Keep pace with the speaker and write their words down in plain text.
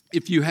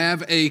If you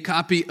have a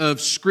copy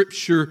of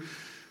Scripture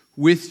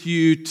with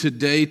you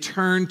today,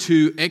 turn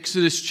to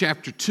Exodus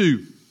chapter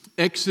 2.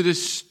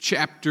 Exodus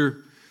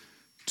chapter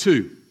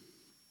 2.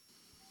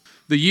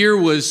 The year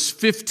was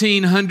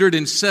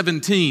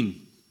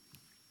 1517.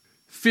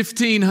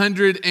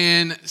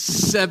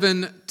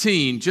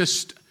 1517,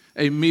 just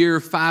a mere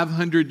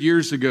 500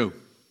 years ago.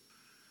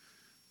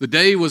 The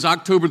day was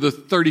October the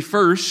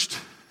 31st,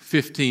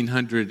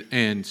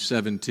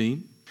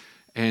 1517.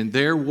 And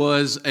there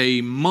was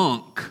a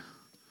monk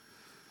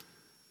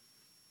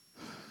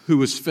who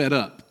was fed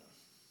up.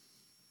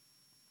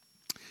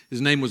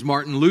 His name was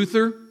Martin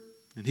Luther,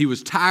 and he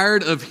was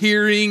tired of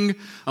hearing,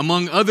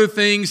 among other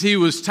things, he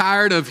was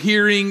tired of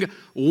hearing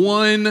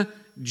one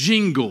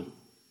jingle.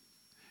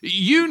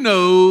 You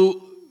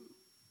know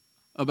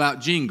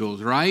about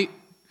jingles, right?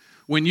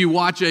 When you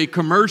watch a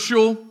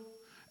commercial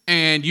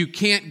and you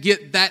can't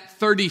get that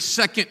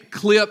 30-second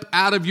clip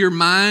out of your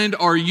mind,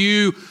 or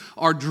you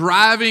are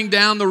driving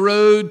down the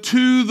road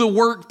to the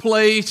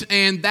workplace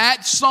and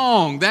that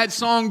song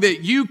that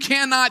you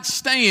cannot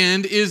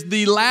stand is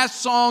the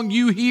last song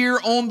you hear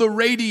on the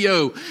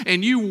radio,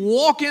 and you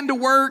walk into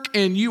work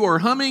and you are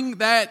humming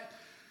that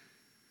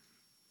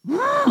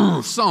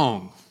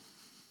song.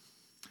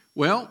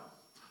 Well,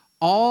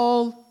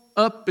 all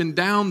up and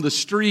down the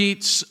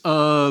streets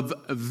of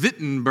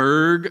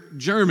Wittenberg,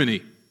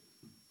 Germany,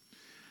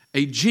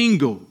 a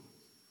jingle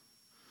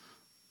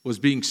was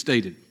being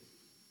stated.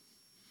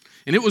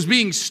 And it was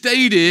being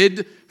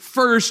stated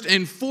first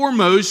and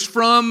foremost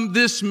from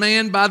this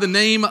man by the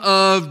name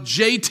of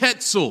Jay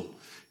Tetzel.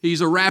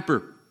 He's a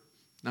rapper.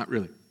 Not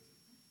really.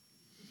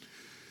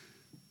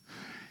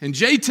 And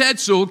Jay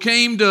Tetzel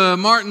came to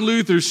Martin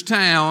Luther's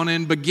town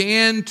and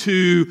began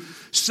to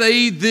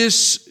say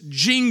this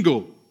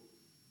jingle.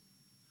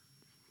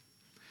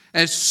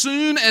 As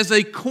soon as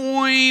a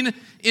coin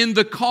in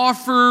the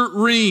coffer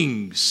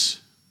rings,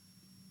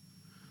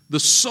 the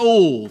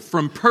soul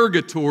from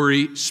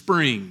purgatory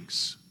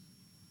springs.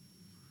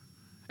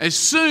 As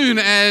soon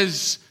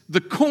as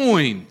the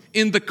coin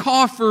in the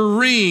coffer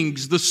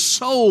rings, the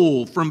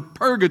soul from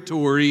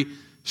purgatory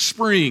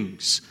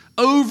springs.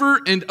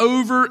 Over and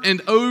over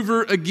and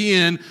over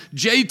again,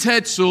 Jay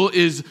Tetzel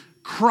is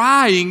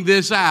crying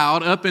this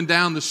out up and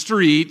down the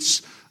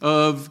streets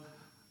of,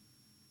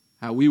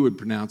 how we would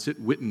pronounce it,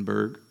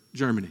 Wittenberg,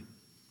 Germany.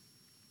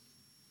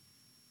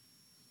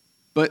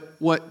 But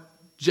what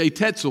Jay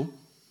Tetzel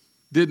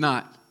did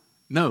not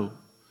know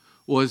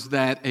was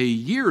that a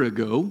year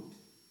ago,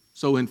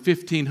 so in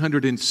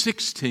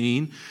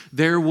 1516,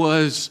 there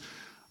was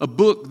a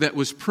book that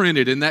was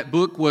printed, and that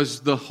book was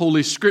the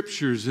Holy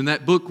Scriptures, and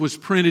that book was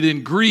printed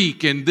in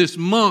Greek, and this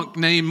monk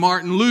named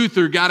Martin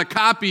Luther got a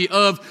copy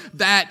of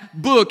that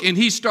book, and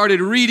he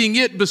started reading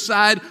it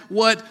beside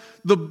what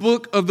the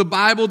book of the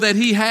Bible that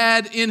he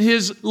had in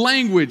his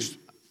language.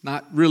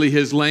 Not really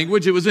his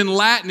language. It was in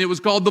Latin. It was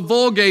called the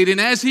Vulgate.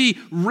 And as he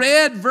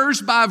read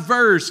verse by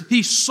verse,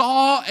 he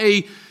saw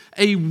a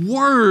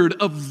word,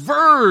 a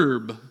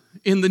verb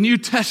in the New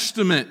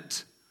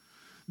Testament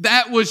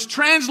that was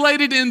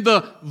translated in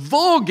the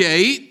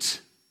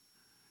Vulgate,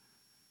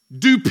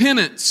 do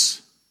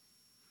penance.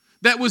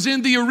 That was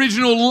in the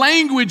original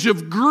language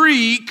of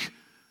Greek,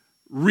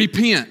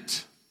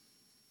 repent.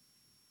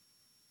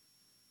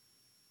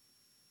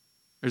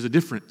 There's a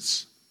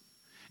difference.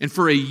 And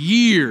for a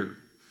year,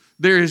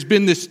 there has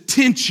been this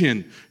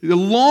tension,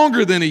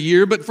 longer than a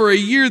year, but for a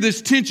year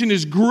this tension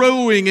is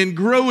growing and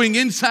growing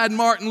inside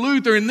Martin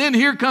Luther. And then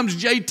here comes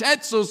Jay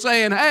Tetzel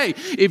saying, hey,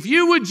 if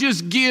you would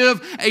just give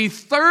a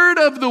third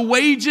of the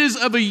wages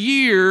of a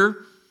year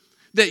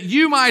that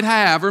you might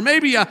have, or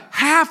maybe a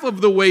half of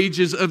the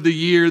wages of the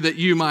year that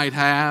you might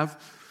have,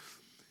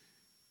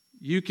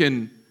 you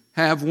can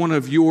have one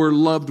of your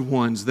loved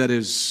ones that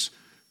is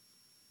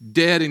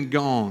dead and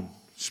gone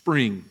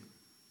spring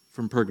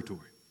from purgatory.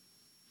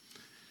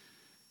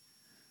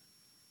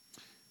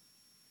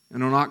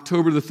 And on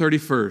October the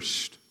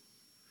 31st,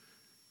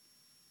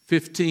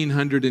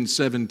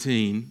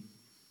 1517,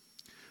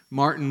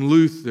 Martin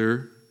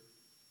Luther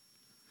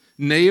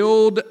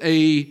nailed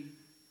a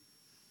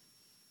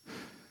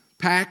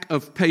pack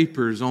of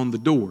papers on the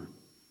door.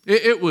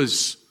 It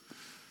was,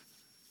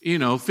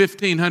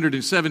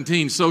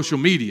 1517 social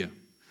media.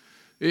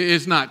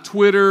 It's not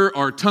Twitter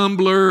or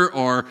Tumblr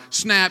or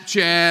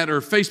Snapchat or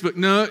Facebook.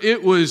 No,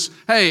 it was,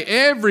 hey,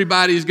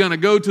 everybody's going to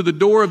go to the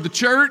door of the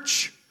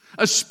church,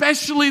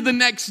 especially the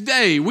next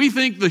day. We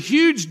think the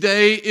huge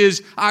day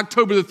is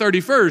October the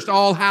 31st,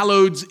 All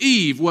Hallows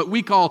Eve, what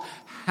we call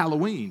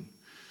Halloween.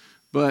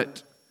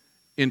 But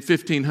in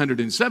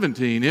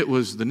 1517, it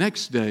was the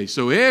next day.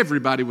 So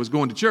everybody was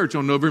going to church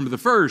on November the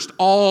 1st,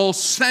 All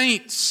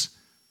Saints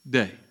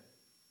Day.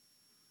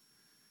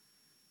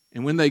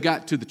 And when they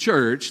got to the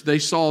church, they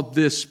saw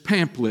this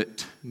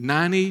pamphlet,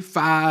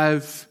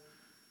 95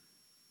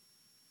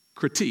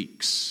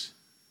 critiques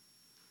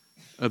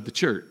of the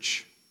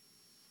church.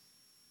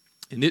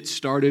 And it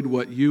started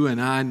what you and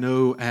I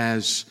know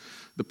as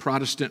the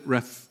Protestant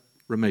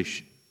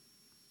Reformation.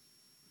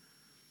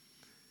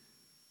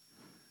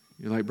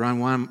 You're like,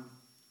 Brian,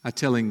 I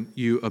telling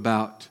you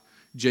about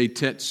J.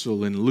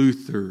 Tetzel and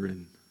Luther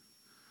and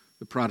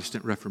the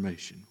Protestant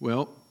Reformation?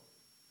 Well,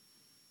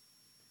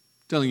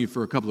 telling you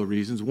for a couple of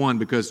reasons. One,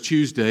 because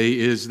Tuesday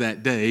is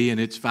that day and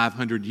it's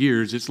 500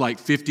 years. It's like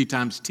 50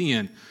 times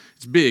 10.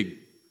 It's big.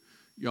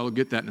 Y'all will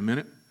get that in a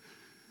minute.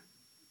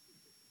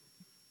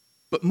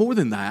 But more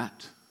than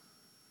that,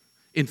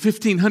 in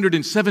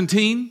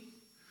 1517,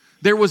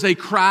 there was a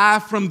cry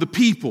from the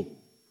people.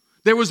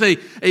 There was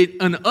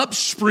an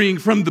upspring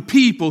from the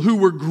people who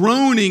were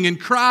groaning and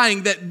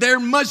crying that there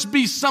must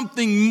be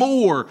something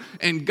more.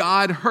 And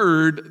God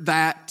heard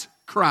that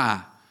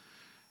cry.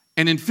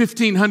 And in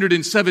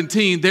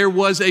 1517, there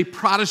was a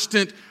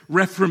Protestant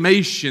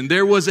Reformation.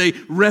 There was a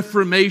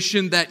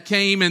Reformation that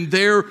came, and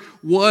there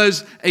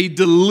was a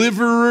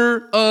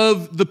deliverer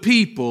of the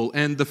people.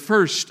 And the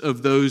first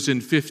of those in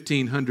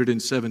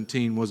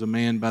 1517 was a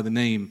man by the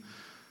name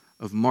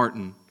of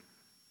Martin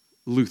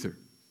Luther.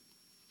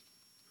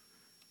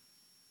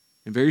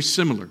 And very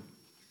similar,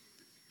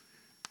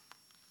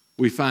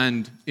 we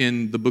find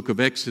in the book of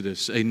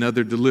Exodus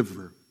another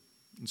deliverer.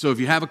 And so if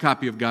you have a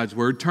copy of God's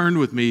Word, turn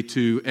with me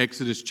to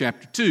Exodus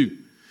chapter 2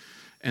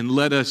 and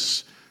let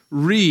us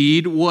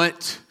read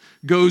what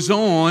goes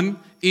on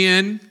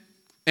in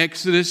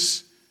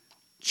Exodus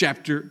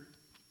chapter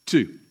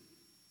 2.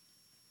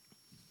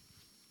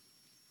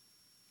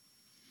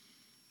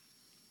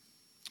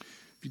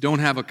 If you don't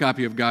have a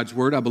copy of God's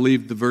Word, I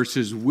believe the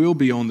verses will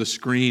be on the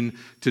screen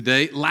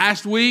today.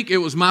 Last week, it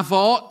was my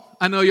fault.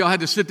 I know y'all had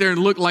to sit there and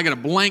look like at a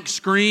blank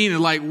screen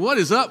and like, what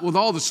is up with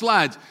all the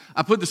slides?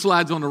 I put the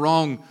slides on the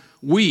wrong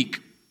week.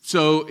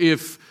 So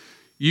if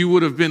you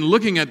would have been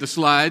looking at the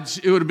slides,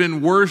 it would have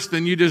been worse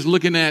than you just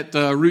looking at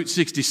Route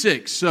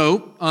 66.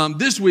 So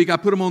this week, I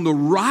put them on the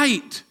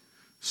right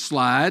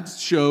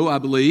slideshow, I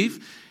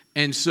believe.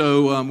 And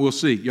so we'll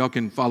see. Y'all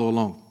can follow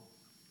along.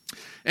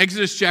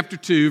 Exodus chapter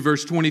 2,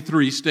 verse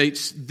 23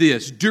 states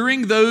this: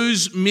 during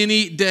those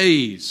many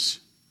days.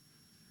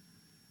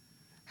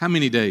 How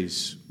many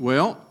days?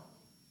 Well,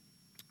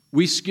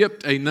 we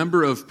skipped a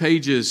number of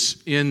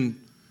pages in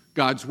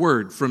God's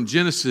Word. From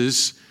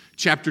Genesis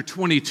chapter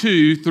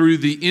 22 through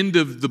the end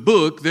of the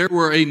book, there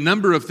were a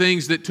number of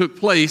things that took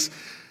place.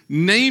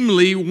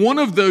 Namely, one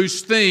of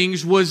those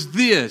things was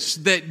this,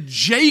 that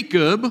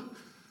Jacob,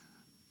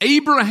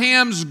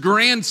 Abraham's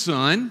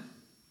grandson,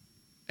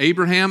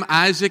 Abraham,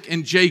 Isaac,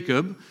 and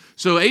Jacob.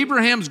 So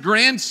Abraham's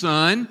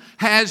grandson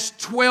has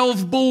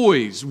 12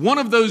 boys. One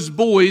of those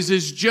boys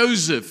is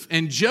Joseph.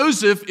 And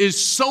Joseph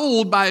is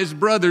sold by his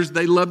brothers.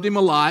 They loved him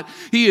a lot.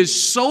 He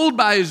is sold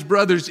by his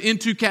brothers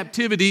into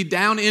captivity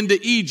down into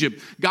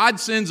Egypt. God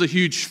sends a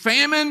huge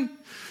famine.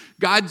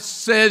 God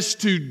says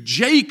to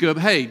Jacob,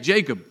 hey,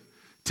 Jacob,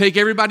 take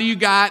everybody you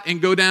got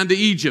and go down to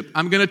Egypt.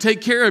 I'm going to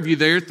take care of you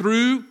there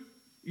through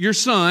your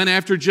son,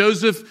 after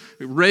Joseph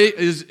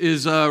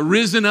is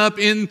risen up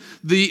in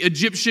the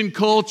Egyptian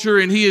culture,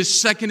 and he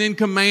is second in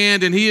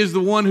command, and he is the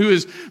one who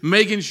is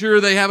making sure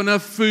they have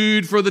enough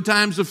food for the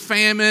times of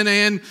famine.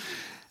 And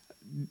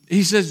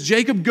he says,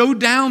 Jacob, go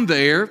down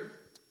there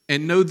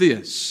and know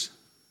this,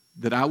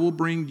 that I will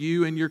bring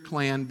you and your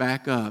clan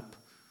back up,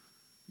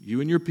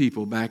 you and your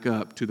people back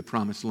up to the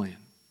promised land.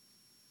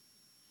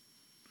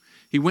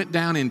 He went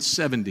down in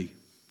 70.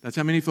 That's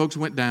how many folks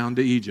went down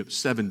to Egypt,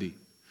 70.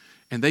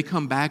 And they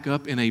come back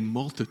up in a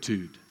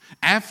multitude.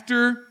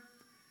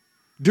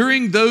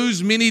 During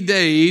those many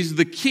days,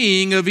 the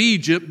king of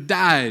Egypt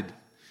died.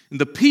 And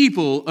the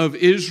people of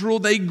Israel,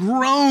 they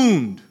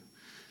groaned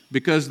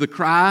because the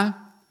cry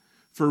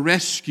for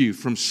rescue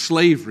from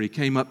slavery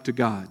came up to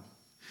God.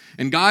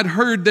 And God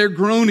heard their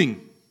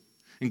groaning.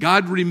 And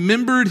God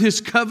remembered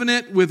his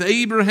covenant with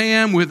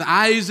Abraham, with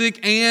Isaac,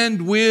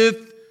 and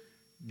with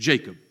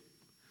Jacob.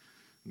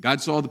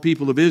 God saw the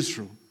people of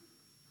Israel,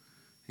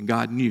 and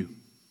God knew.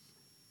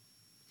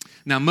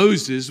 Now,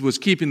 Moses was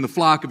keeping the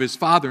flock of his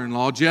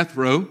father-in-law,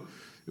 Jethro.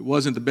 It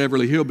wasn't the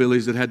Beverly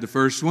Hillbillies that had the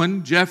first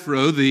one.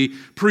 Jethro, the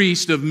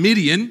priest of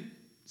Midian.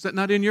 Is that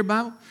not in your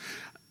Bible?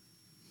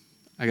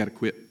 I got to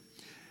quit.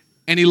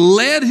 And he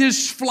led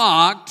his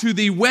flock to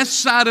the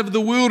west side of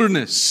the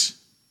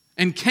wilderness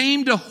and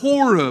came to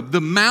Horeb, the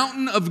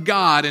mountain of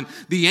God. And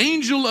the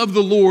angel of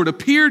the Lord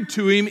appeared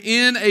to him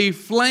in a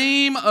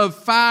flame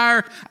of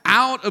fire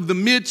out of the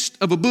midst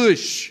of a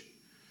bush.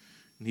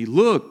 And he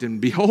looked,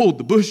 and behold,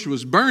 the bush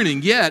was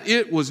burning, yet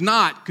it was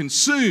not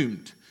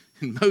consumed.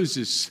 And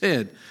Moses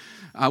said,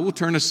 I will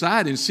turn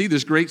aside and see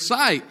this great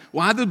sight,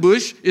 why the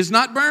bush is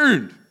not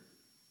burned.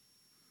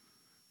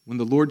 When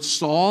the Lord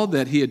saw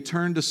that he had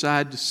turned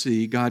aside to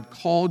see, God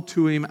called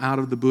to him out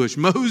of the bush,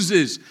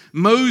 Moses,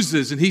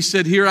 Moses. And he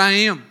said, here I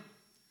am.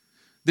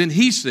 Then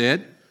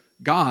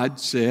God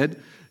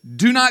said,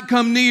 do not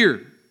come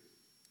near.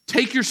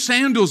 Take your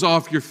sandals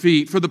off your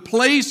feet, for the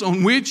place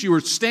on which you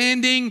are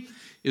standing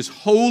is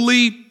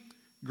holy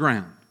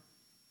ground.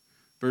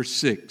 Verse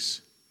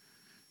 6.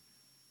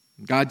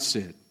 God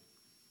said,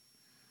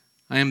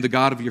 I am the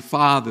God of your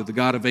father, the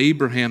God of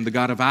Abraham, the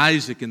God of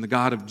Isaac, and the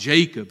God of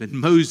Jacob. And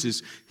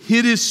Moses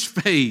hid his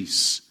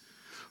face,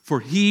 for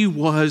he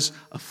was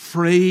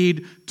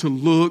afraid to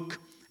look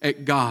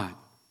at God.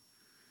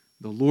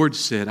 The Lord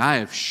said, I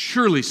have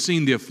surely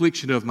seen the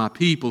affliction of my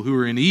people who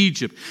are in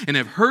Egypt and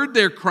have heard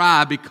their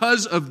cry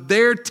because of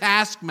their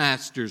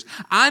taskmasters.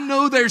 I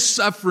know their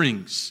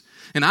sufferings,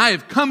 and I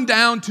have come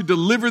down to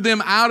deliver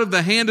them out of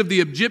the hand of the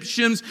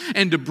Egyptians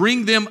and to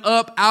bring them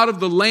up out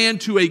of the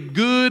land to a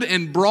good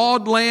and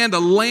broad land, a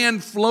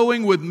land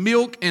flowing with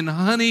milk and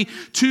honey,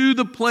 to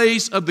the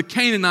place of the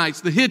Canaanites,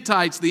 the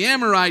Hittites, the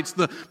Amorites,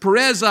 the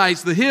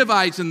Perizzites, the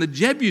Hivites, and the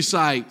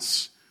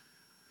Jebusites.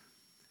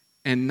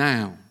 And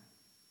now,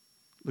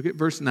 look at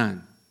verse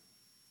 9.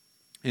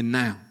 And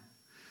now,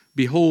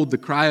 behold, the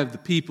cry of the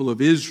people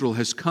of Israel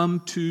has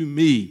come to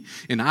me,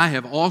 and I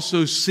have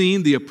also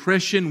seen the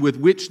oppression with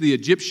which the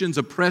Egyptians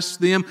oppress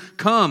them.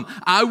 Come,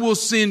 I will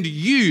send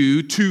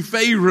you to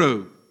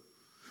Pharaoh,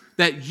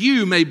 that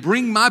you may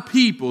bring my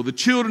people, the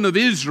children of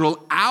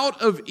Israel,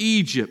 out of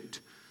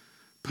Egypt.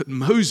 But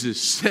Moses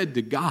said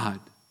to God,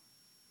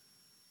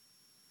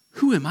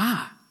 who am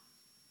I?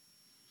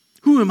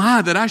 Who am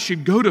I that I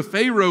should go to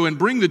Pharaoh and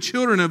bring the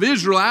children of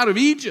Israel out of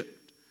Egypt?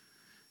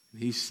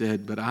 And he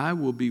said, but I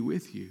will be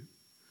with you.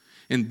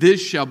 And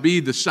this shall be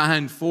the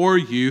sign for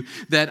you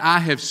that I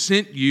have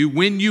sent you.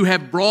 When you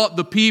have brought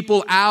the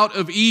people out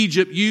of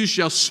Egypt, you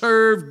shall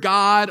serve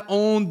God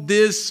on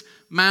this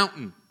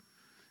mountain.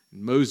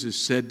 And Moses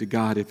said to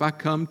God, if I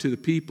come to the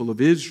people of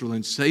Israel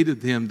and say to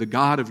them, the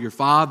God of your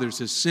fathers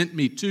has sent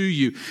me to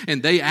you,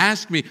 and they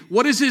ask me,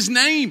 what is his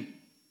name?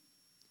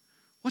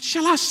 What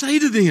shall I say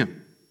to them?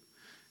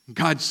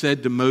 God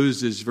said to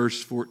Moses,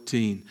 verse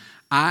 14,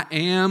 I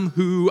am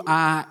who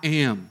I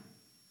am.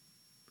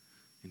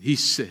 And he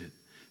said,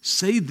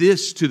 say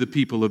this to the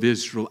people of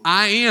Israel,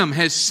 I am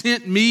has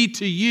sent me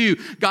to you.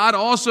 God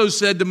also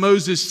said to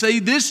Moses, say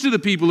this to the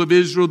people of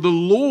Israel, the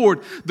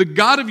Lord, the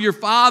God of your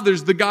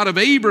fathers, the God of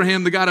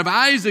Abraham, the God of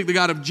Isaac, the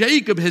God of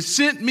Jacob has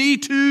sent me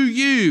to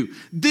you.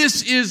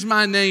 This is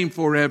my name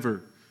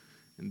forever.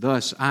 And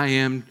thus I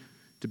am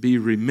to be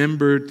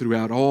remembered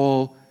throughout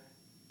all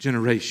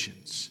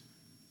generations.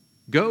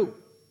 Go.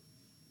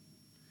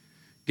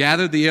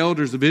 Gather the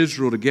elders of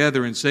Israel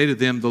together and say to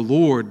them, the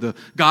Lord, the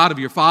God of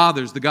your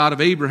fathers, the God of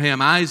Abraham,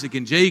 Isaac,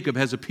 and Jacob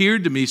has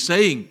appeared to me,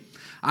 saying,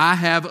 I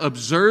have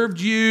observed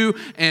you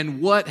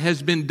and what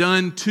has been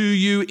done to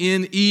you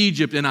in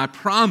Egypt, and I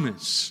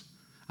promise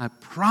that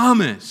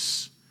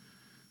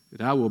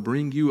I will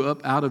bring you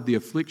up out of the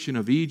affliction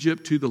of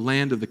Egypt to the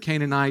land of the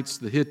Canaanites,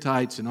 the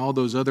Hittites, and all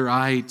those other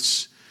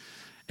ites,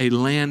 a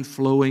land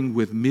flowing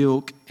with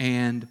milk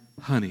and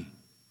honey.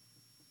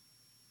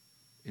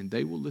 And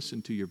they will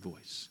listen to your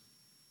voice.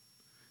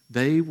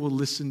 They will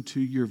listen to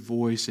your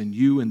voice, and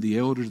you and the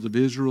elders of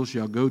Israel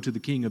shall go to the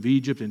king of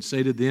Egypt and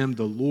say to them,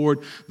 the Lord,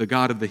 the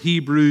God of the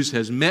Hebrews,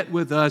 has met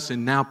with us,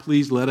 and now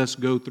please let us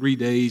go 3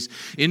 days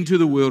into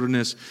the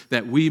wilderness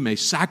that we may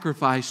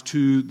sacrifice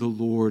to the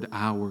Lord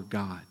our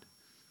God.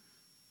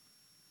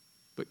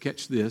 But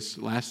catch this,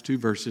 last two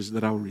verses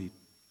that I'll read.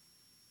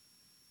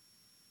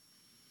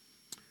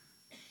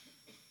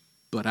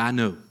 But I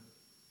know,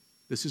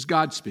 this is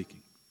God speaking,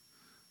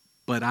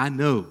 but I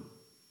know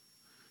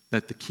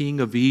that the king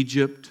of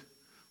Egypt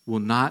will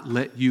not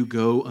let you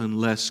go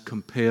unless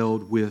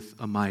compelled with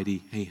a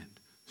mighty hand.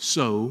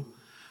 So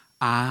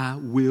I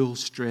will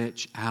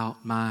stretch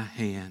out my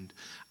hand.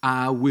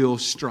 I will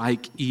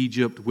strike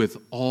Egypt with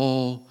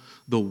all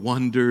the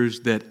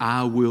wonders that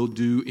I will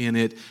do in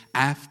it.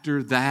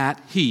 After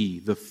that,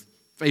 the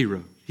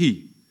Pharaoh,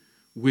 he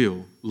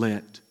will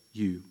let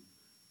you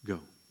go.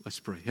 Let's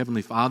pray.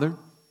 Heavenly Father,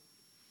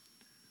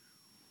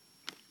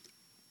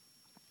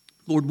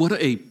 Lord, what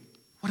a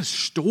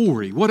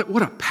story,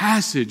 what a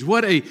passage,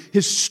 what a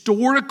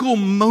historical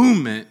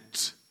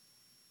moment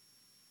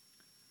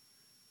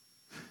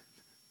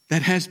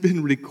that has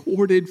been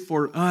recorded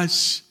for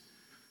us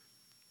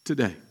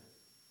today.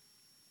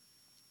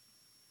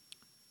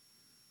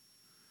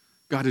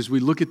 God, as we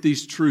look at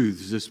these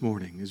truths this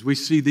morning, as we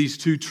see these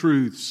two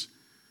truths,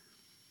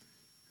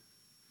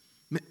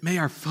 may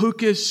our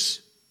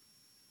focus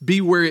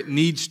be where it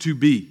needs to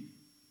be.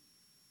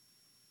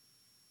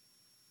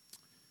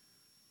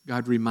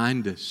 God,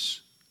 remind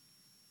us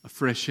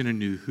afresh and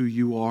anew who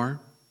you are.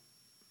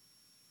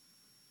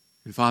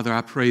 And Father,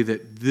 I pray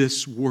that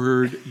this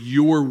word,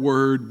 your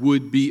word,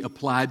 would be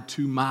applied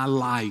to my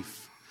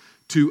life,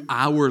 to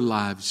our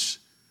lives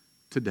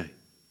today.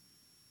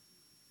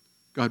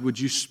 God, would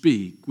you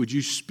speak? Would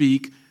you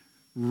speak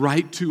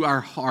right to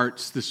our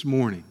hearts this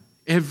morning?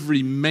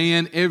 Every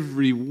man,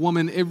 every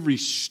woman, every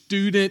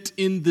student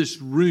in this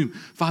room.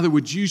 Father,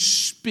 would you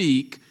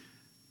speak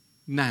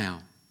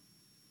now?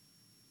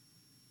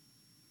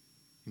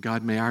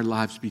 God, may our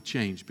lives be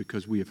changed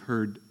because we have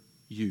heard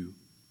you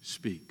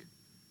speak.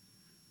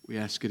 We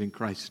ask it in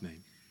Christ's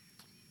name.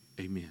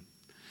 Amen.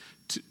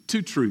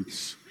 Two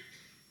truths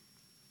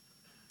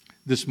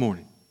this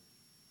morning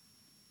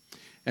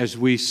as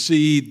we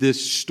see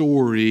this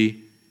story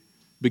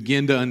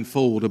begin to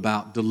unfold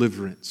about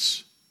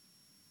deliverance.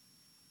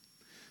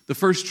 The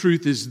first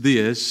truth is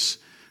this: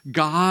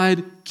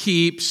 God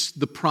keeps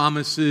the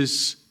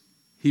promises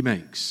He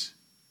makes.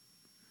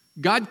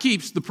 God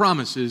keeps the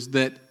promises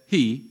that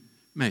He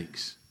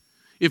makes.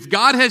 If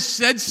God has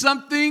said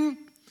something,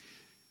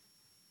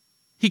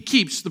 He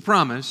keeps the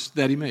promise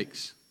that He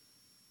makes.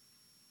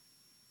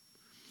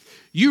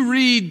 You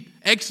read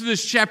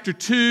Exodus chapter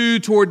 2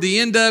 toward the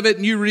end of it,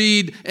 and you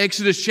read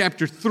Exodus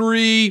chapter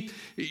 3,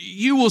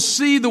 you will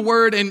see the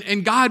word,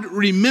 and God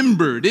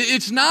remembered.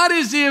 It's not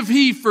as if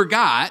He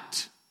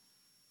forgot.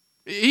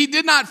 He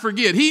did not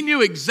forget. He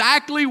knew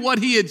exactly what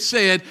He had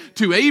said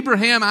to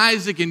Abraham,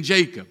 Isaac, and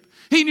Jacob.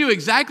 He knew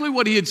exactly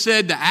what He had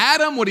said to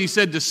Adam, what He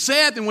said to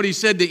Seth, and what He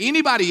said to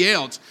anybody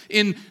else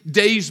in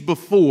days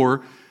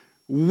before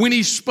when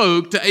He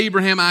spoke to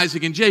Abraham,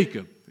 Isaac, and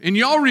Jacob. And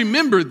y'all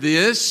remember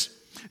this,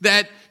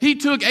 that He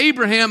took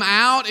Abraham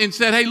out and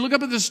said, hey, look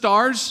up at the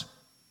stars.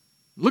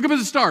 Look up at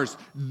the stars.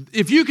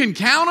 If you can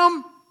count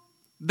them,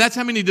 that's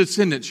how many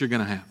descendants you're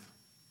going to have.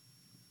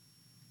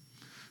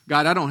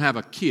 God, I don't have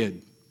a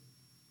kid.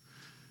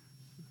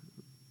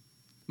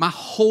 My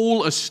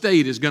whole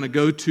estate is going to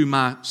go to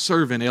my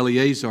servant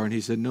Eliezer. And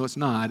He said, no, it's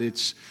not.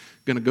 It's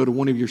going to go to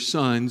one of your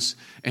sons,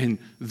 and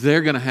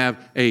they're going to have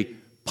a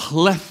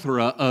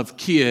plethora of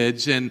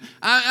kids. And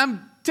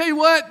I'm tell you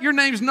what, your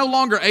name's no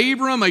longer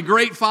Abram, a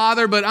great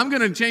father, but I'm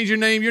going to change your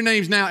name. Your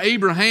name's now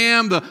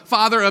Abraham, the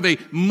father of a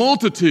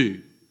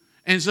multitude.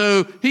 And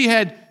so he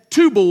had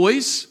two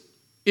boys,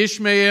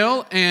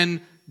 Ishmael,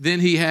 and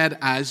then he had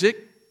Isaac.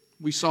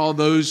 We saw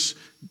those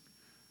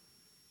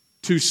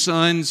two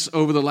sons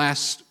over the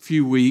last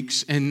few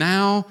weeks. And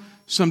now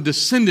some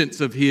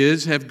descendants of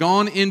his have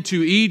gone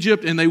into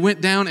Egypt, and they went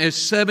down as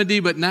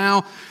 70, but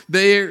now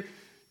they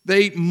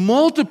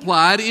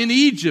multiplied in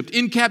Egypt,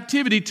 in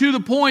captivity, to the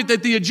point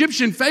that the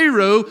Egyptian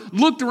Pharaoh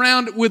looked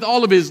around with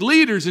all of his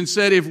leaders and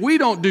said, if we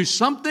don't do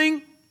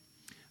something,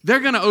 they're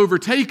going to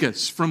overtake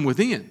us from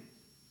within.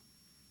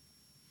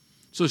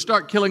 So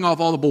start killing off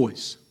all the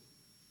boys.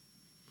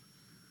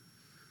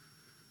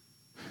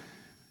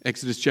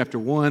 Exodus chapter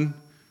 1,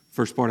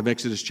 first part of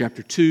Exodus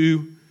chapter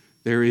 2,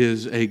 there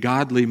is a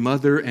godly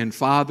mother and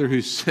father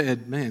who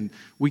said, man,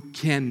 we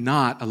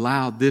cannot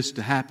allow this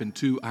to happen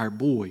to our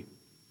boy,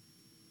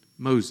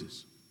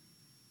 Moses.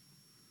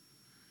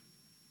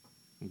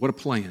 What a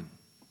plan.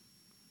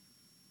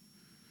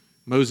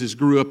 Moses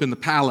grew up in the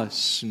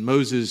palace, and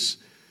Moses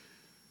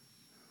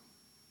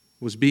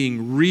was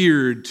being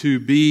reared to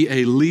be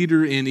a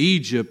leader in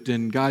Egypt,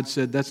 and God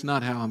said, that's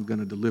not how I'm going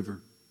to deliver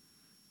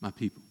my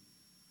people.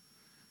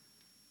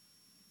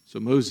 So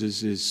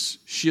Moses is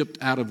shipped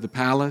out of the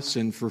palace,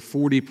 and for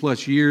 40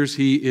 plus years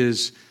he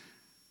is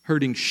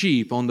herding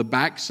sheep on the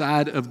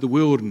backside of the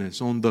wilderness,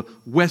 on the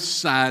west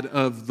side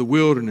of the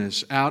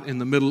wilderness, out in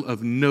the middle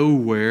of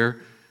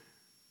nowhere.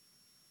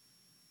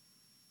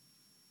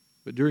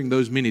 But during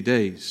those many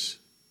days,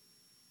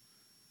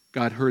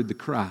 God heard the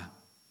cry.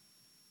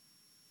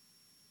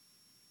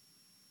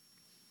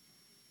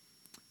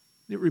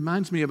 It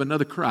reminds me of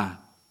another cry.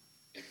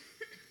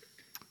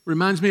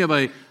 Reminds me of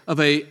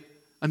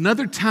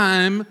another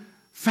time.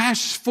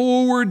 Fast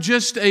forward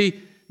just a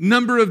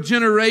number of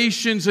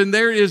generations, and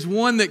there is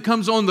one that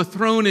comes on the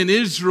throne in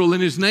Israel,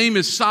 and his name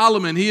is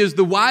Solomon. He is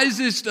the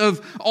wisest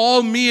of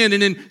all men.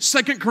 And in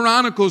 2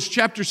 Chronicles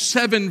chapter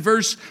 7,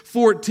 verse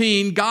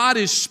 14, God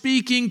is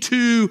speaking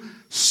to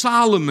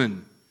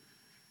Solomon.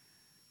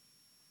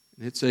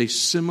 It's a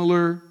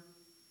similar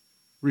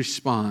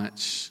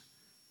response.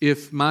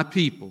 If my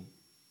people,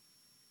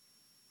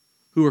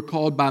 who are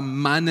called by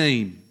my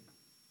name,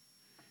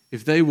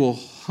 if they will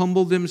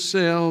humble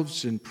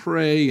themselves and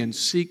pray and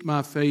seek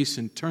my face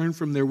and turn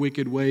from their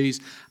wicked ways,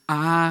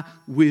 I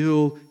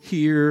will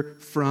hear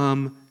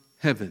from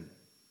heaven.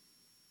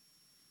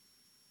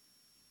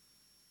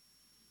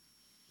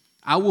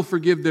 I will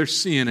forgive their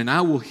sin, and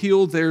I will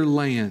heal their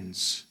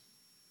lands.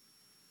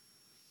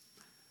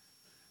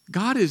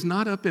 God is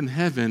not up in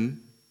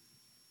heaven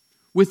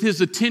with His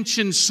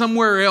attention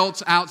somewhere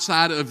else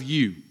outside of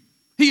you.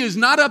 He is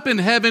not up in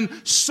heaven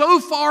so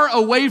far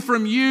away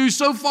from you,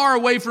 so far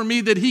away from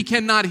me that He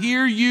cannot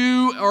hear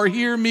you or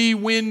hear me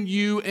when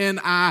you and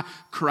I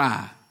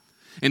cry.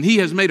 And He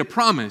has made a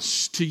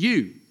promise to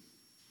you.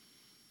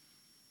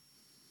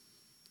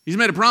 He's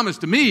made a promise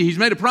to me. He's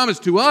made a promise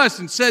to us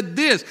and said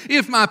this: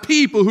 if my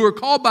people who are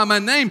called by my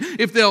name,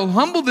 if they'll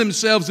humble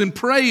themselves and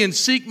pray and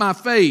seek my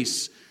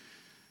face,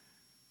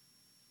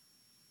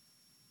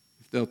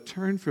 if they'll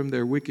turn from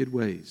their wicked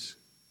ways,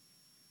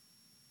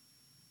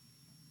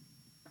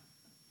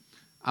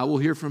 I will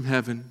hear from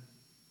heaven,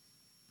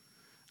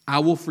 I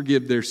will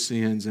forgive their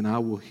sins, and I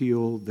will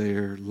heal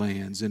their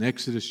lands. In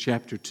Exodus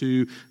chapter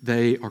 2,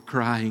 they are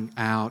crying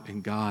out,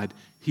 and God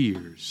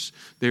hears.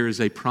 There is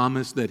a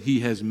promise that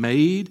He has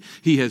made.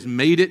 He has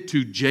made it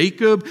to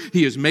Jacob.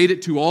 He has made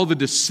it to all the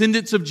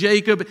descendants of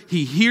Jacob.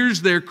 He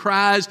hears their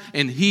cries,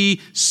 and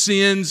He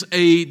sends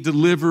a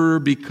deliverer,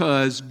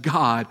 because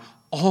God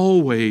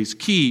always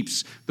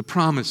keeps the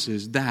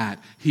promises that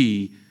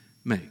He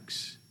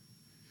makes.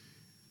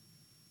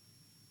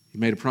 He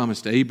made a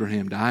promise to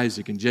Abraham, to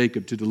Isaac, and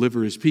Jacob to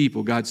deliver His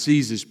people. God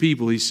sees His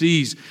people. He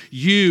sees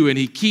you, and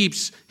He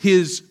keeps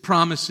His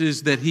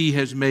promises that He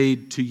has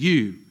made to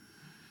you.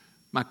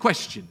 My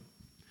question,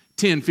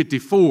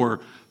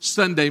 10:54,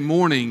 Sunday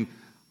morning,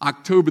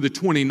 October the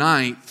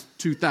 29th,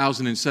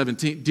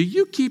 2017. Do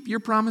you keep your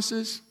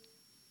promises?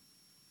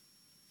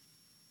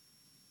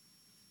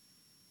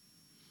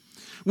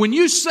 When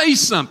you say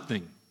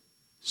something,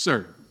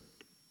 sir,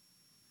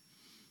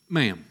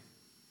 ma'am,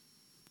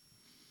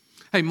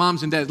 hey,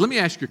 moms and dads, let me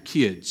ask your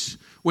kids.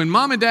 When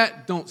mom and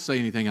dad, don't say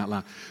anything out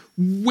loud.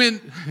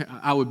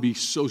 I would be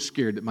so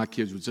scared that my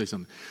kids would say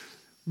something.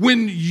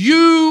 When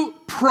you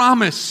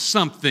promise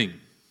something,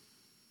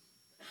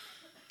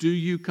 do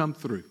you come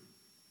through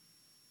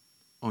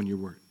on your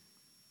word?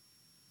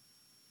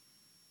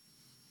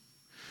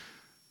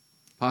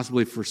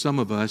 Possibly for some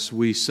of us,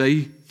 we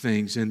say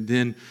things and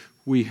then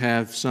we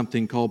have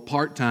something called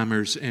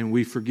part-timers and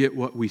we forget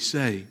what we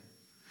say.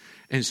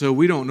 And so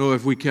we don't know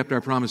if we kept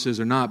our promises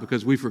or not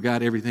because we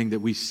forgot everything that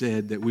we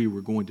said that we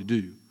were going to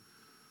do.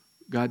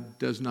 God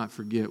does not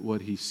forget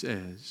what He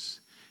says.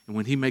 And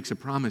when He makes a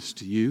promise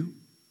to you,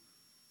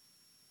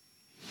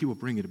 He will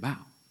bring it about.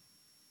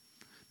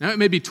 Now, it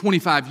may be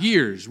 25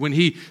 years when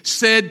He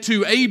said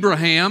to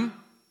Abram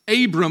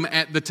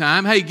at the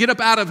time, hey, get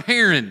up out of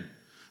Haran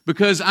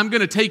because I'm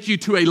going to take you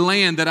to a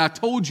land that I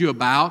told you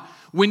about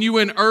when you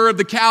were in Ur of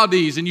the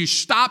Chaldees and you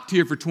stopped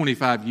here for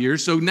 25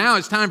 years. So now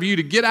it's time for you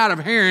to get out of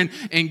Haran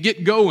and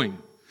get going.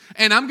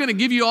 And I'm going to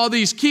give you all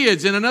these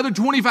kids, and another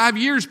 25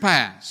 years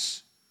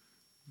pass.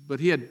 But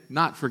He had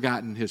not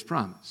forgotten His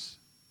promise.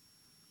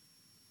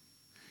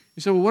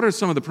 You say, well, what are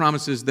some of the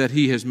promises that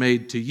He has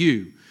made to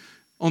you?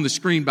 On the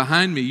screen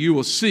behind me, you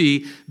will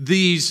see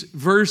these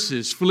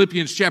verses.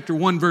 Philippians chapter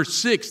 1, verse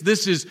 6.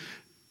 This is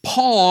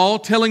Paul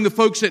telling the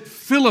folks at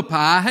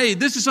Philippi, hey,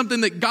 this is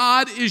something that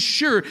God is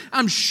sure.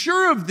 I'm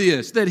sure of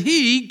this, that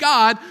He,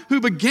 God,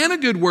 who began a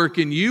good work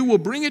in you, will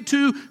bring it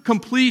to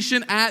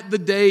completion at the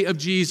day of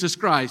Jesus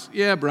Christ.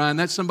 Yeah, Brian,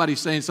 that's somebody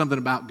saying something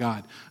about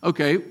God.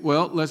 Okay,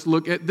 well, let's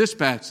look at this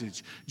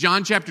passage.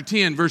 John chapter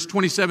 10, verse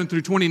 27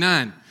 through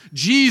 29.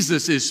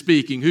 Jesus is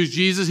speaking. Who's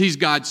Jesus? He's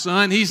God's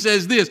Son. He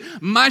says this,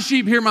 my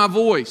sheep hear my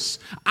voice.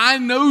 I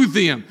know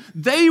them.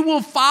 They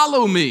will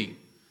follow me.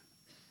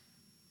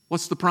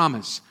 What's the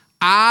promise?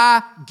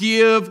 I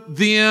give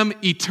them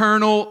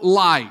eternal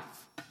life.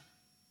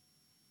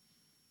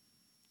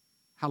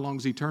 How long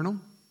is eternal?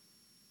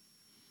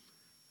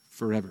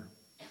 Forever.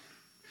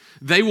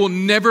 They will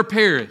never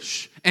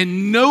perish,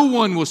 and no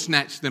one will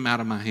snatch them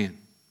out of my hand.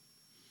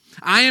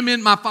 I am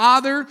in my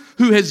Father,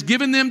 who has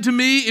given them to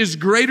me, is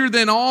greater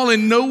than all,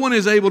 and no one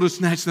is able to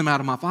snatch them out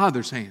of my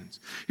Father's hands.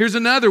 Here's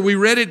another. We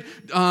read it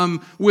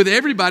with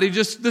everybody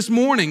just this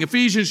morning.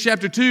 Ephesians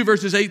chapter 2,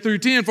 verses 8 through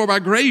 10. For by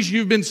grace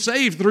you've been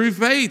saved through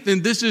faith,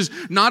 and this is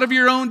not of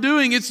your own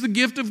doing. It's the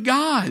gift of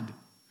God,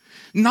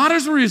 not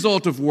as a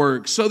result of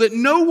works, so that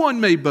no one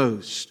may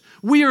boast.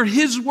 We are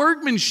His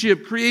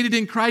workmanship created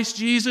in Christ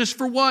Jesus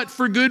for what?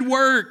 For good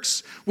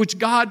works, which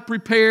God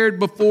prepared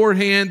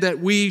beforehand that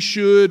we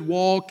should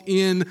walk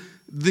in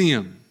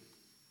them.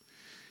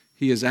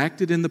 He has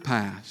acted in the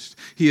past.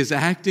 He is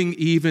acting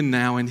even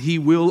now, and He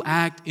will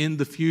act in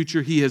the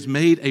future. He has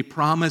made a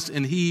promise,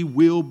 and He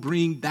will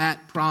bring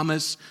that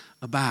promise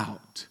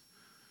about.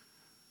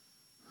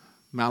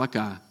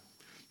 Malachi,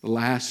 the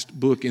last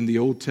book in the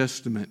Old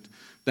Testament,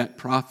 that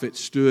prophet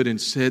stood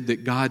and said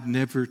that God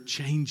never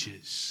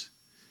changes.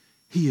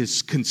 He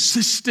is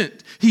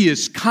consistent. He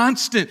is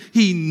constant.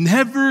 He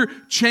never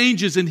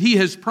changes, and He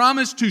has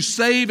promised to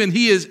save, and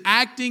He is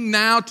acting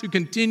now to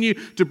continue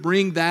to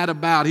bring that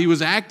about. He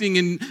was acting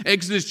in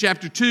Exodus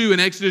chapter 2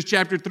 and Exodus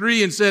chapter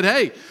 3 and said,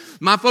 hey,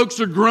 my folks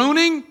are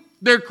groaning.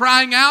 They're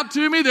crying out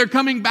to me. They're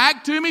coming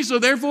back to me. So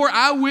therefore,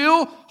 I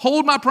will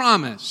hold my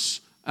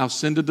promise. I'll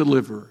send a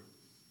deliverer.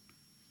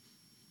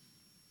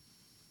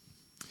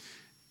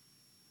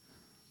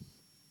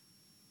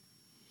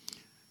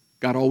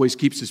 God always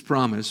keeps His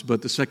promise,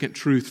 but the second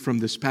truth from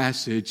this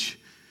passage,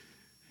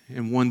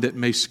 and one that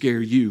may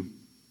scare you,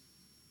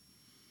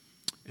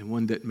 and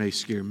one that may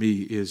scare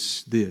me,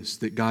 is this,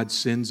 that God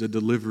sends a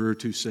deliverer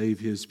to save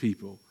His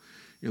people.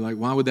 You're like,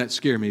 why would that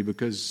scare me?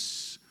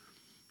 Because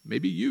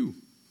maybe you.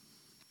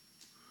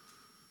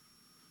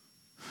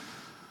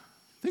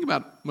 Think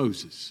about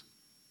Moses.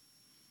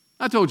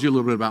 I told you a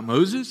little bit about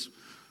Moses.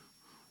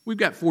 We've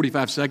got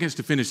 45 seconds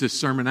to finish this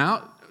sermon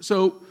out.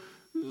 So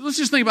let's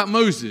just think about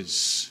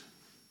Moses.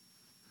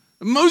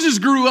 Moses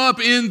grew up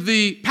in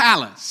the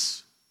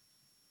palace.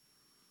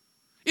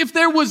 If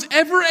there was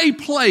ever a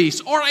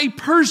place or a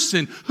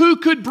person who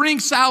could bring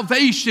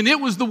salvation, it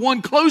was the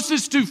one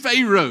closest to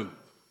Pharaoh.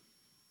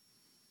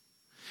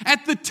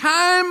 At the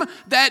time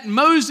that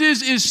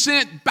Moses is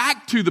sent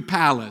back to the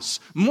palace,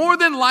 more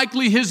than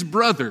likely his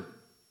brother,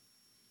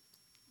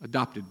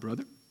 adopted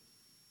brother,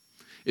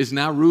 is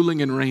now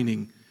ruling and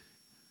reigning.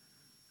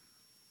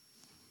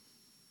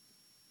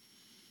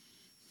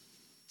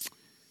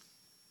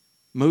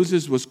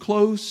 Moses was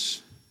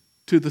close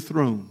to the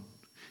throne.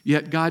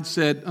 Yet God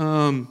said,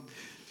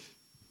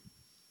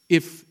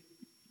 if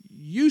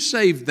you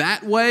save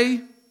that way,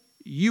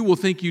 you will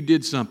think you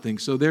did something.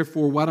 So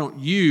therefore, why don't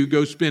you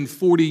go spend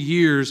 40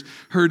 years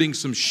herding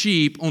some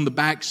sheep on the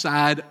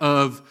backside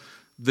of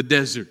the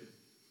desert.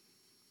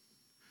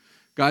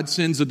 God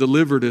sends a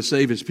deliverer to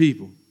save his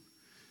people.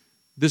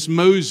 This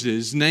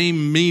Moses,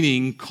 name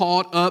meaning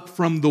caught up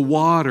from the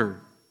water,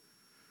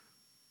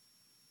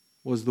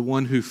 was the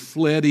one who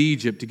fled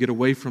Egypt to get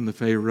away from the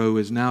Pharaoh,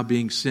 is now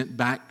being sent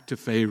back to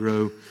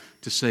Pharaoh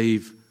to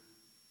save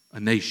a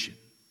nation.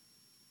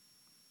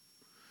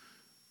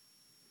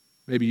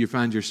 Maybe you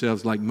find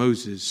yourselves like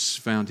Moses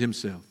found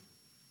himself.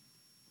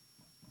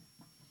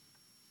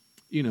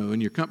 You know,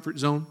 in your comfort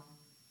zone.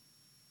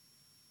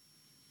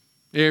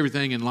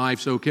 Everything in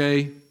life's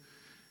okay.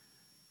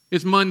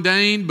 It's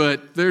mundane,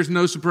 but there's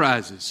no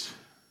surprises.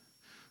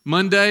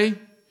 Monday,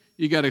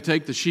 you got to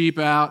take the sheep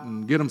out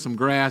and get them some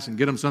grass and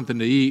get them something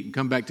to eat and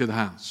come back to the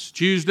house.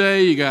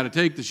 Tuesday, you got to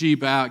take the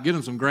sheep out, get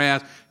them some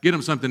grass, get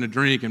them something to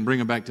drink, and bring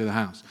them back to the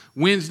house.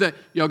 Wednesday,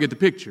 y'all get the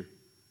picture.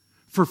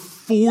 For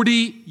 40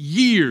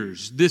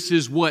 years, this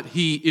is what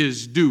he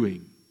is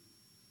doing.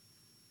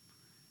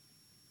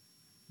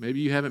 Maybe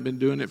you haven't been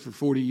doing it for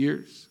 40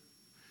 years.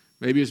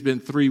 Maybe it's been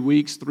 3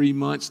 weeks, 3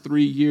 months,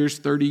 3 years,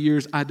 30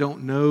 years. I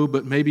don't know,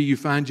 but maybe you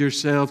find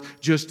yourself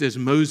just as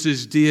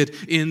Moses did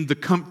in the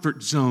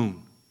comfort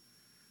zone.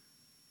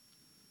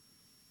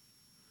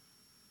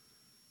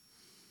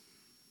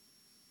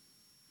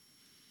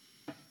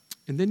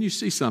 And then you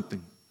see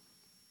something.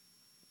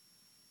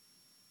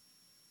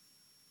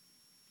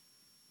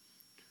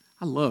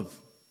 I love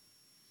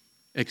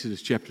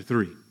Exodus chapter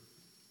 3.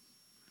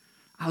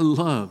 I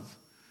love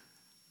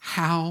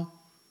how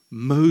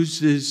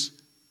Moses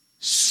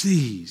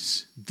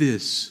sees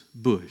this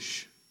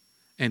bush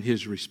and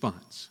his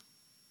response.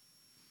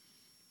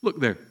 Look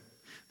there.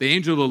 The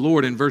angel of the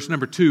Lord in verse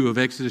number 2 of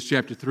Exodus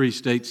chapter 3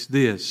 states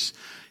this.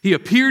 He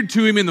appeared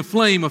to him in the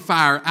flame of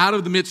fire out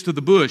of the midst of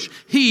the bush.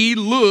 He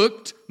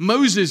looked,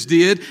 Moses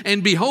did,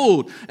 and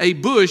behold, the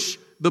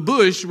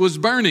bush was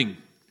burning.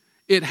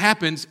 It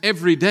happens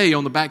every day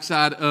on the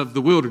backside of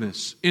the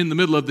wilderness, in the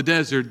middle of the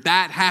desert.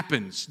 That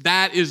happens.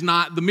 That is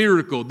not the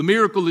miracle. The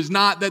miracle is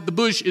not that the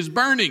bush is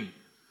burning.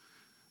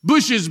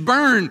 Bushes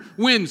burn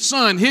when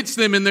sun hits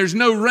them and there's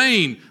no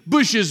rain.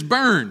 Bushes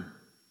burn.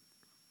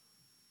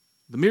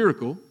 The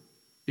miracle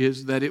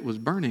is that it was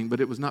burning, but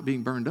it was not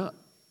being burned up.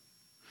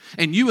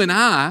 And you and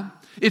I,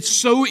 it's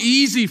so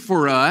easy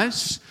for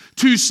us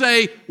to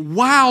say,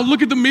 wow,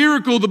 look at the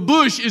miracle. The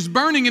bush is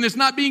burning and it's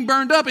not being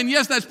burned up. And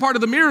yes, that's part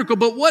of the miracle.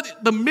 But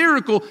what the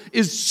miracle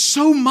is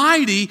so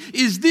mighty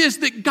is this,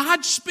 that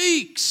God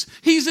speaks.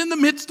 He's in the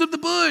midst of the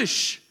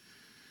bush.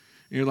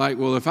 And you're like,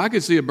 well, if I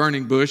could see a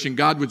burning bush and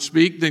God would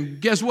speak, then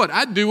guess what?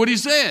 I'd do what he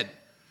said.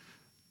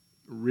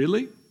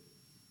 Really?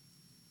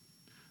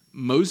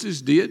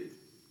 Moses did,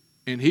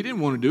 and he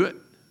didn't want to do it.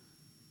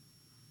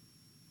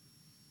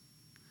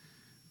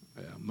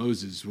 Well,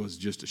 Moses was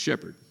just a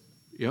shepherd.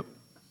 Yep.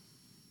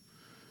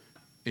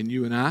 And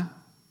you and I?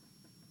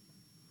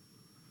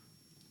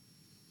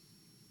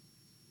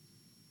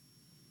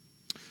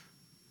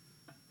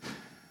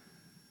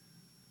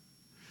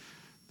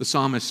 The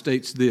psalmist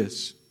states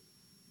this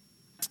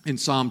in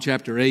Psalm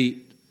chapter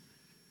 8.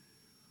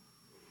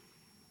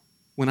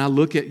 When I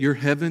look at your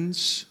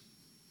heavens,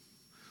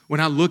 when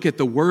I look at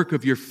the work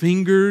of your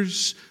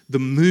fingers, the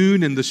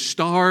moon and the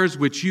stars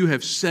which you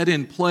have set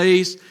in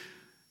place.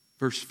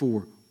 Verse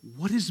 4,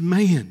 what is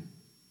man?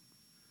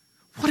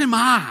 What am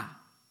I?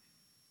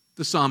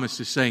 The psalmist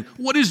is saying,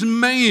 what is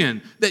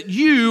man that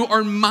you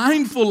are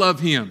mindful of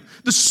him?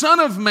 The Son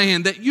of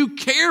Man that you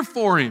care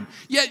for him.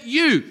 Yet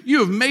you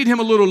have made him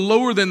a little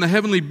lower than the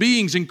heavenly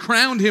beings and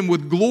crowned him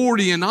with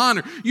glory and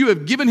honor. You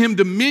have given him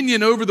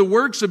dominion over the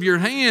works of your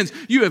hands.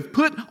 You have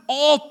put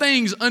all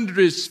things under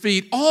his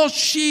feet, all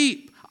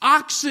sheep,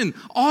 oxen,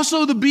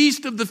 also the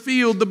beast of the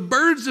field, the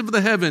birds of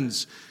the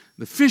heavens,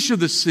 the fish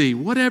of the sea,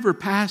 whatever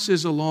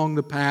passes along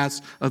the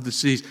paths of the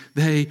seas,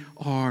 they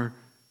are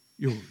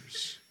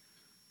yours.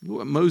 Look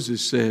what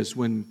Moses says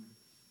when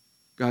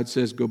God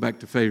says, go back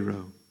to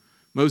Pharaoh.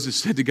 Moses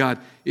said to God,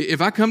 if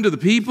I come to the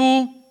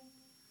people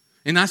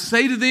and I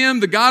say to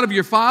them, the God of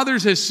your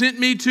fathers has sent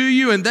me to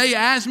you, and they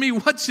ask me,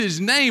 what's his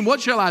name?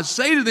 What shall I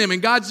say to them?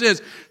 And God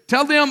says,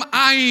 tell them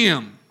I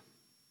am.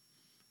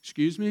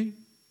 Excuse me?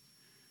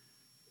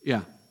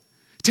 Yeah.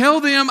 Tell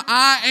them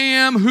I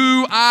am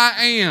who I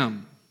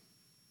am.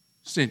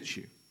 Sent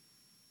you.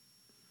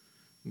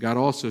 God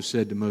also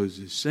said to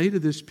Moses, say to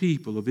this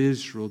people of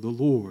Israel, the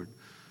Lord,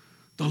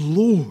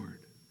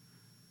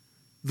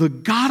 the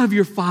God of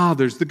your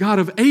fathers, the God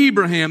of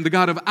Abraham, the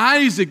God of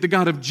Isaac, the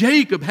God of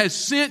Jacob has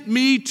sent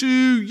me to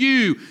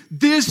you.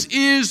 This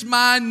is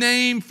my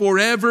name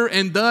forever,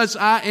 and thus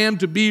I am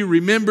to be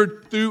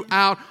remembered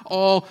throughout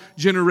all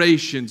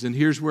generations. And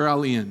here's where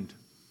I'll end.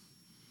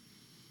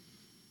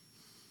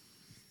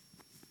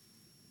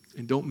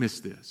 And don't miss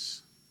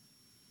this.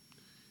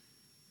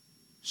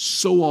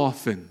 So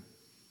often,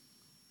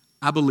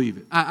 I believe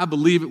it. I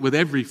believe it with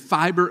every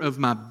fiber of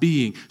my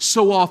being.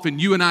 So often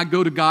you and I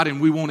go to God and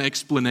we want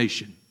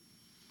explanation.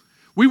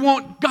 We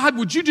want, God,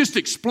 would you just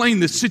explain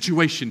this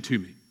situation to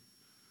me?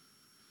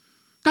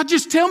 God,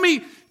 just tell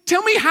me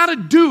how to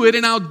do it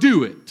and I'll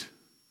do it.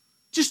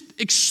 Just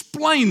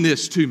explain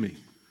this to me.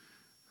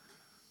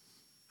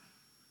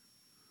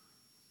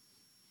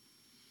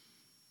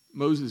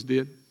 Moses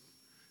did.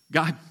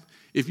 God,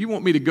 if you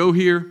want me to go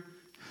here,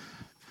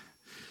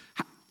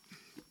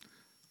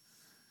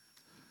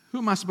 who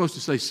am I supposed to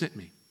say sent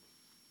me?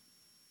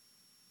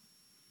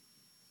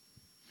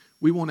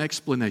 We want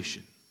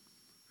explanation.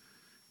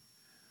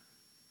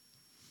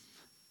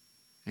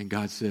 And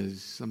God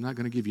says, I'm not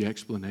going to give you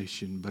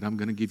explanation, but I'm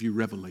going to give you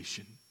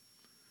revelation.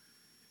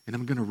 And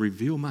I'm going to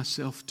reveal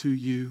myself to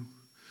you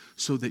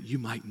so that you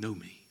might know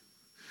me.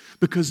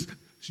 Because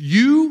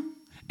you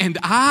and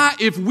I,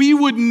 if we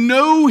would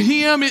know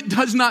Him, it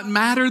does not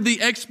matter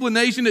the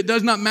explanation. It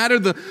does not matter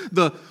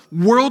the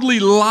worldly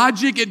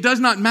logic. It does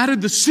not matter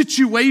the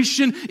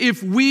situation.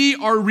 If we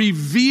are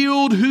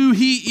revealed who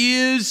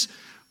He is,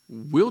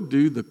 we'll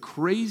do the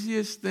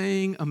craziest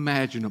thing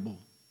imaginable.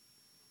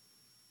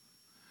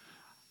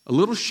 A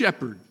little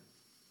shepherd,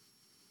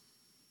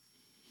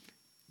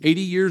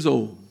 80 years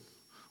old,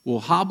 will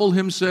hobble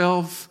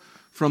himself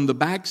from the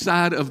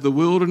backside of the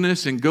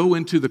wilderness and go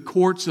into the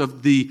courts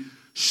of the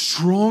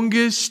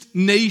strongest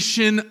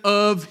nation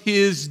of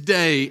his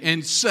day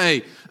and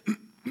say,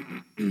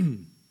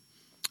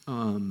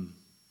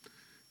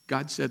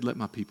 God said, let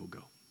my people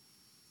go.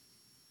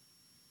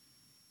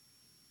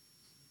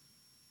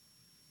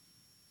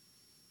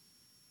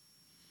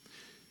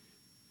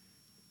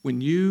 When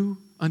you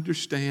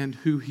understand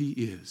who He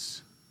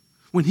is,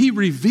 when He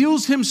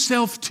reveals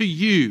Himself to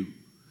you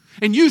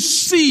and you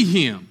see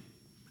Him,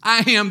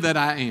 I am that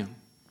I am.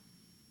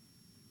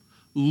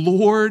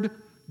 Lord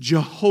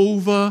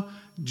Jehovah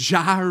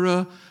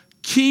Jireh,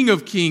 King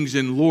of kings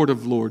and Lord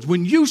of lords.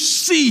 When you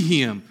see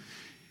Him,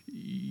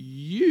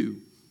 you.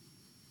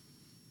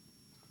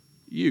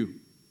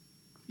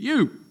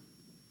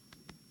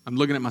 I'm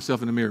looking at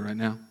myself in the mirror right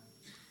now.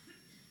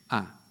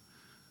 I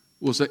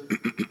will say,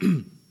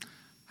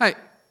 hey,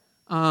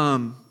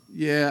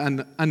 yeah,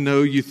 I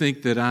know you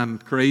think that I'm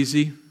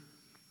crazy.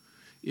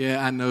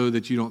 Yeah, I know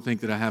that you don't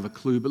think that I have a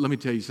clue, but let me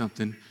tell you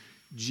something.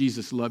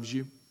 Jesus loves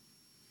you.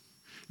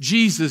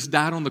 Jesus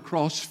died on the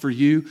cross for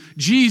you.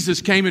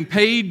 Jesus came and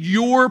paid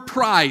your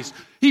price.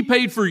 He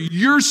paid for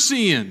your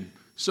sin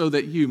so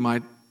that you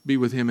might be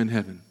with Him in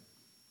heaven.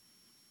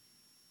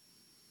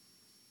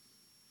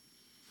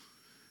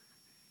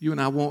 You and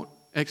I want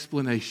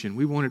explanation.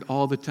 We want it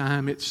all the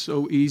time. It's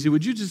so easy.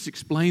 Would you just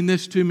explain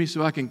this to me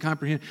so I can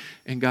comprehend?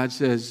 And God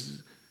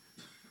says,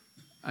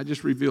 I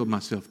just revealed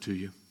myself to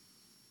you.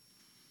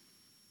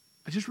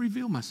 I just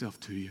revealed myself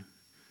to you.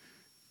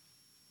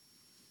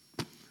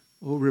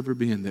 Oh, River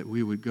Bend, that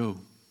we would go.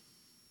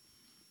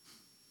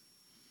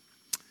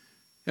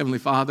 Heavenly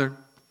Father,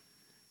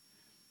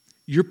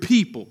 your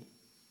people.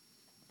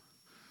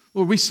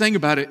 Lord, we sang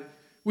about it.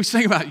 We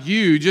sang about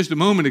you just a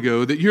moment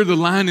ago, that you're the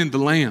lion and the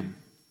lamb.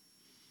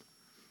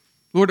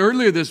 Lord,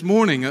 earlier this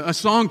morning, a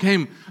song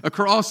came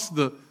across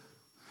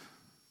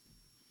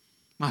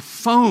my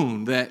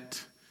phone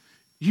that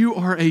you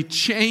are a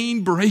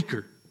chain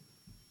breaker.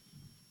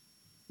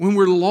 When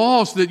we're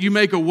lost, that you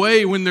make a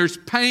way. When there's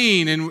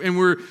pain and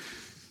we're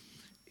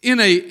in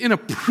a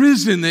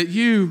prison, that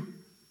you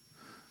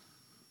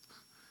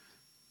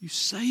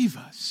save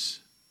us.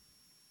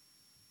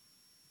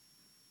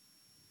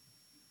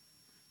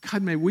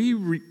 God, may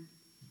we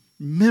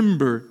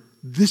remember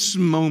this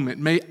moment.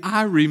 May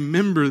I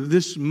remember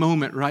this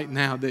moment right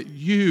now, that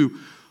you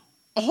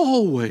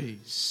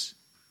always,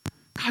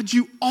 God,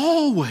 you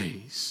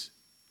always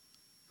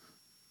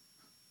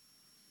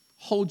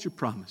hold your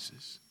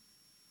promises.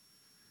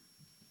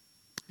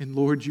 And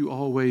Lord, you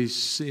always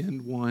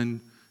send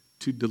one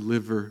to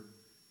deliver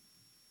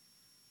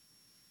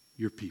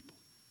your people.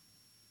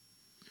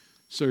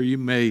 Sir, you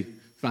may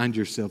find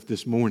yourself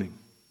this morning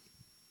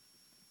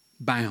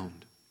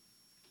bound.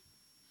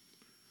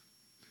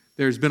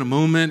 There's been a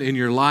moment in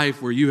your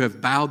life where you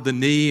have bowed the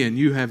knee and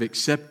you have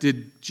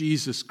accepted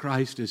Jesus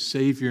Christ as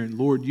Savior and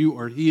Lord. You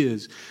are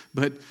His.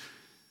 But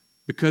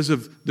because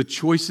of the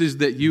choices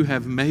that you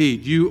have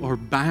made, you are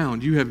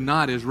bound. You have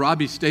not, as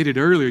Robbie stated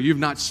earlier, you have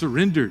not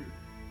surrendered.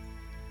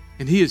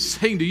 And He is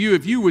saying to you,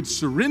 if you would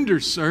surrender,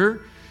 sir,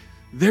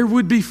 there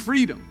would be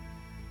freedom.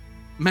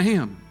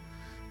 Ma'am,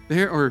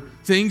 there are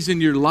things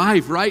in your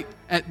life right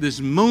at this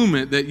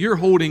moment that you're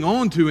holding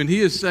on to, and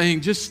He is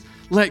saying, just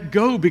let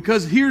go,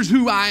 because here's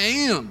who I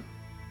am.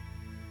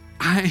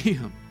 I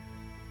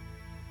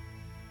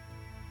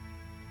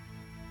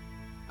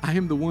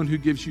am the one who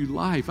gives you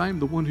life. I am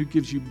the one who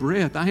gives you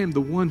breath. I am the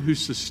one who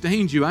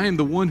sustains you. I am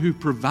the one who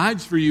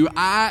provides for you.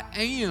 I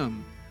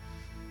am.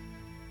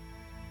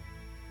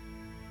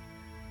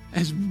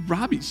 As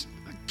Robbie's,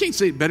 I can't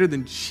say it better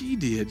than she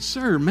did.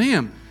 Sir,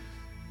 ma'am,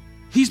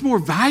 He's more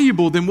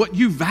valuable than what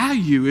you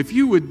value. If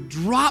you would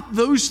drop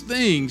those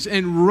things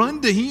and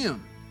run to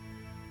Him,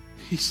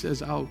 He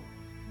says, I'll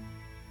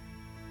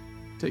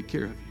take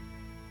care of you.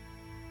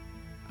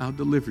 I'll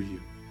deliver you.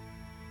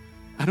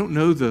 I don't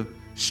know the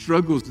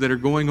struggles that are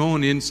going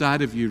on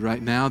inside of you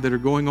right now, that are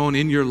going on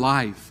in your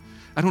life.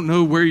 I don't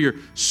know where your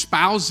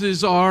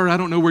spouses are. I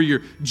don't know where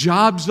your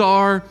jobs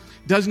are.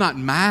 Does not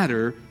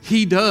matter.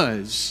 He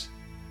does.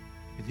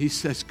 And He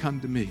says, come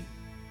to me.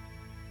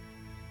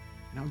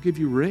 And I'll give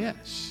you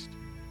rest.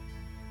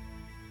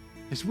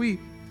 As we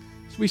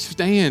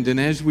stand and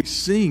as we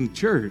sing,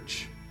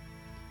 church,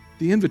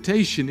 the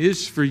invitation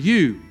is for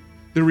you.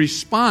 The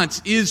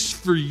response is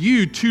for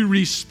you to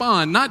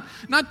respond, not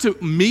to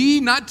me,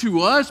 not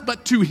to us,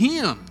 but to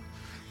Him.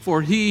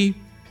 For He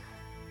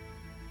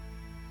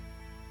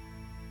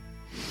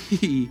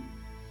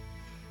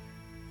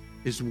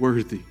is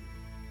worthy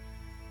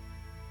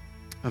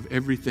of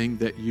everything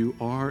that you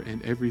are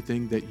and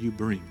everything that you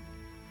bring,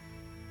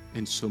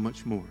 and so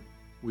much more.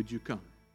 Would you come?